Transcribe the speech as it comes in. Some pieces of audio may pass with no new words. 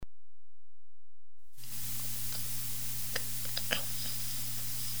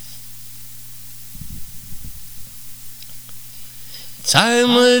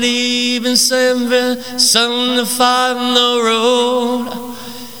Time will leave and some to find the road.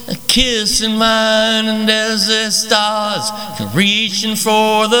 A kiss in mine, and as the stars come reaching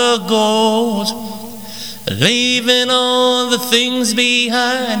for the gold, leaving all the things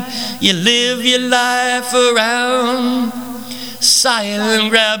behind, you live your life around. Silence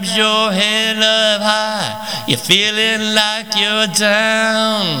grabs your head up high, you're feeling like you're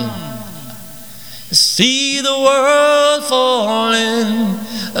down. See the world falling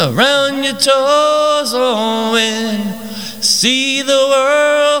around your toes, oh wind. See the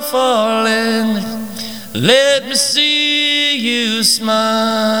world falling, let me see you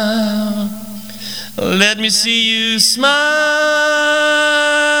smile. Let me see you smile.